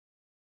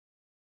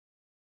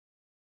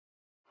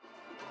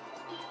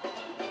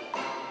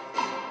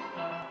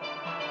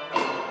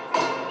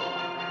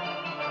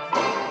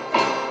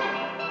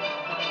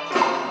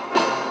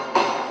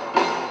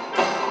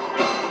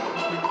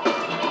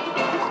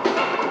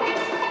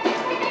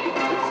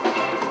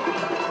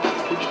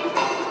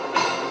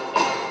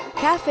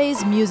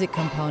Cafe's music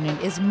component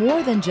is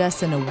more than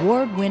just an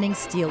award-winning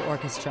steel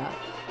orchestra.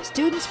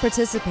 Students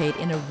participate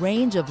in a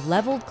range of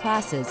leveled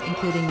classes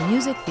including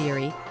music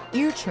theory,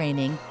 ear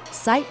training,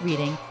 sight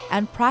reading,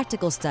 and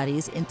practical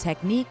studies in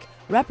technique,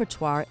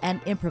 repertoire,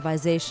 and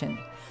improvisation.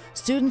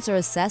 Students are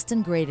assessed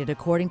and graded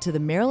according to the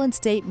Maryland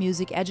State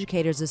Music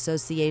Educators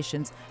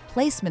Association's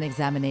placement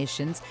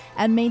examinations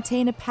and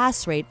maintain a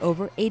pass rate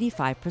over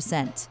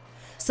 85%.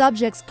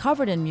 Subjects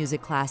covered in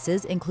music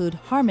classes include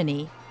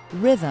harmony,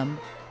 rhythm,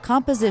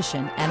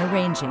 composition, and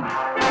arranging.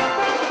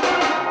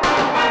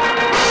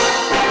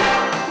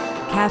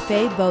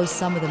 Cafe boasts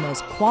some of the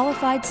most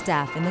qualified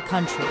staff in the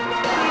country.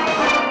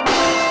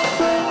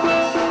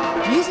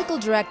 Musical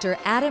director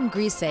Adam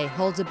Grise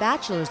holds a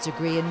bachelor's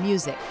degree in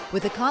music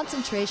with a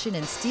concentration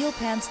in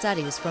Steelpan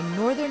Studies from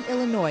Northern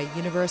Illinois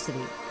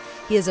University.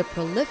 He is a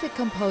prolific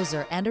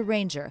composer and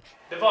arranger.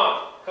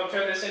 Devon, come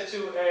turn this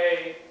into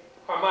a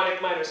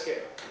harmonic minor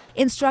scale.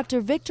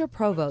 Instructor Victor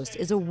Provost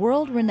is a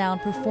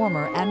world-renowned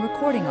performer and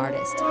recording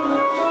artist.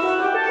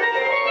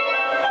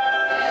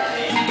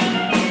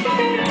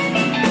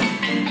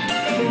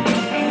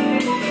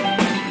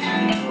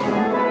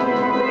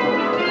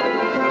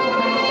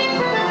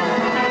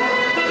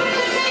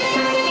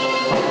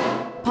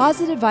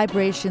 Positive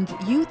Vibrations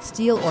Youth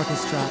Steel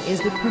Orchestra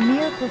is the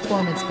premier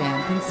performance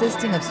band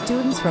consisting of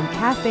students from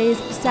Cafe's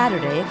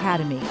Saturday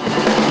Academy.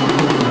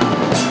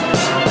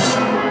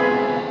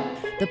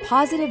 The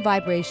Positive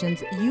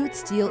Vibrations Youth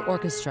Steel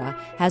Orchestra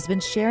has been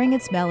sharing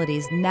its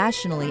melodies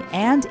nationally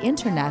and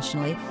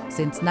internationally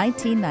since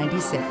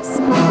 1996.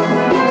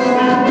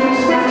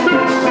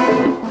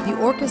 The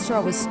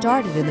orchestra was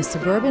started in the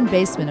suburban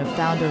basement of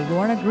founder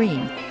Lorna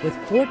Green with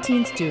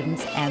 14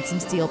 students and some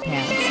steel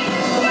pans.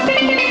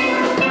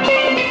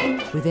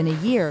 Within a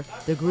year,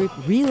 the group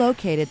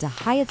relocated to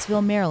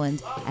Hyattsville,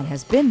 Maryland, and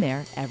has been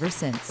there ever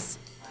since.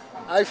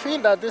 I feel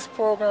that this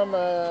program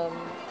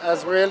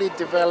has really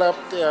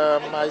developed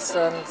my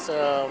son's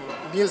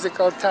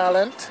musical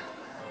talent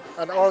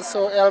and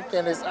also helped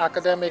in his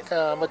academic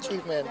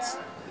achievements.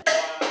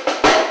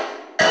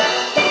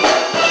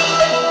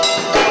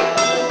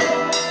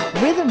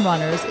 Rhythm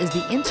Runners is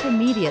the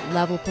intermediate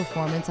level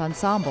performance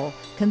ensemble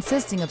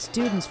consisting of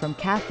students from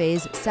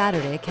Cafe's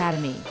Saturday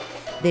Academy.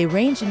 They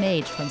range in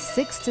age from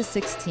 6 to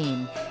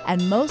 16,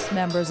 and most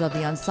members of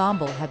the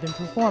ensemble have been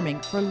performing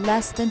for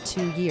less than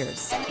 2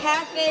 years. And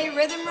Cafe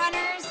Rhythm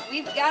Runners,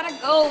 we've got to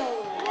go!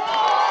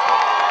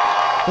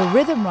 The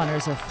Rhythm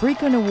Runners are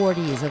frequent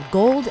awardees of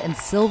gold and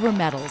silver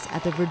medals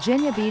at the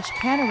Virginia Beach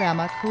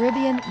Panorama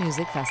Caribbean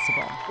Music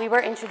Festival. We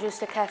were introduced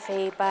to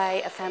Cafe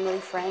by a family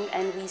friend,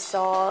 and we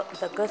saw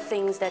the good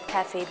things that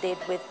Cafe did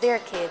with their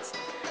kids,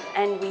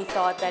 and we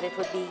thought that it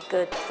would be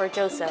good for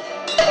Joseph.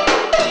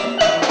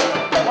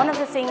 One of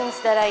the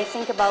things that I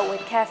think about with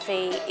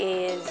Cafe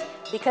is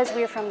because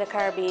we're from the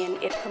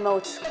Caribbean, it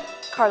promotes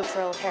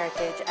cultural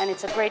heritage, and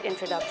it's a great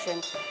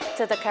introduction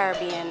to the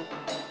Caribbean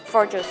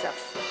for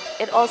Joseph.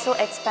 It also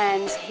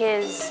expands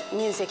his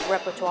music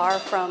repertoire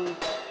from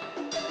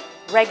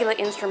regular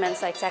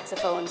instruments like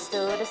saxophones to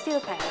the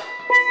steel pan.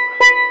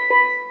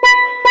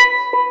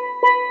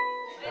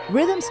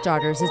 Rhythm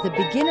Starters is the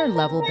beginner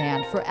level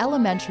band for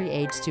elementary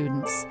age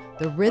students.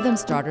 The Rhythm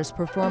Starters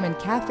perform in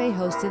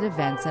Cafe-hosted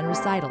events and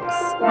recitals.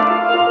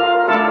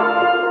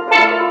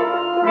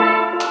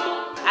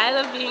 I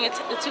love being a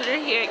tutor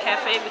here at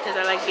Cafe because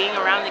I like being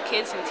around the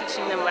kids and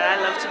teaching them what I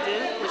love to do,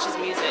 which is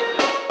music.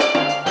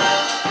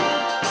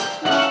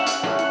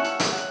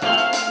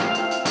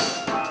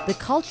 The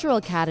Cultural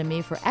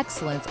Academy for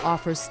Excellence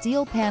offers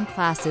steel pan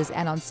classes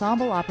and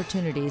ensemble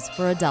opportunities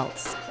for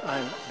adults.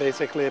 I'm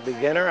basically a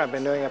beginner. I've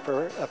been doing it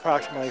for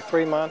approximately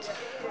 3 months.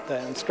 The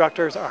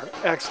instructors are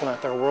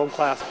excellent. They're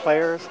world-class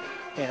players,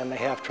 and they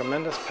have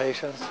tremendous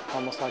patience,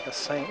 almost like a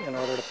saint, in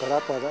order to put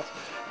up with us.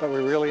 But we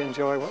really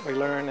enjoy what we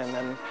learn, and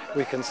then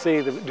we can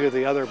see due to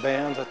the other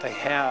bands that they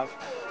have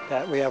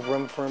that we have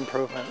room for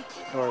improvement.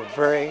 We're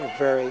very,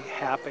 very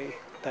happy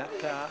that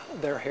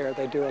they're here.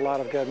 They do a lot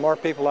of good. More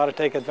people ought to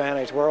take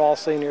advantage. We're all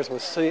seniors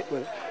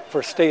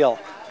for steel.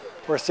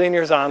 We're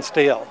seniors on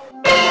steel.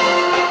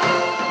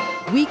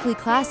 Weekly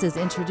classes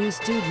introduce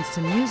students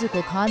to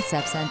musical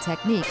concepts and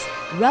techniques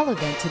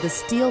relevant to the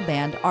steel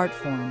band art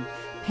form.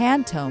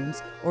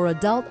 Pantones, or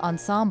adult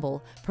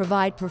ensemble,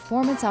 provide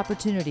performance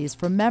opportunities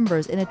for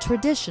members in a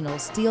traditional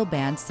steel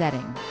band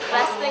setting. The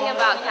best thing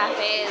about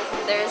Cafe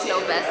is there is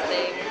no best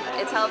thing.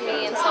 It's helped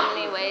me in so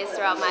many ways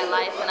throughout my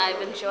life, and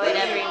I've enjoyed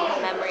every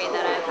memory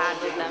that I've had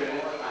with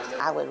them.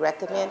 I would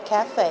recommend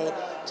Cafe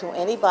to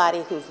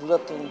anybody who's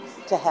looking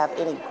to have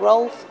any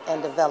growth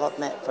and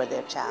development for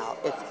their child.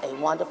 It's a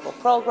wonderful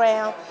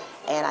program,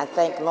 and I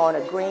thank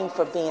Lorna Green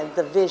for being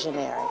the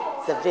visionary,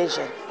 the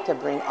vision to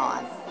bring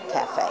on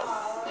Cafe.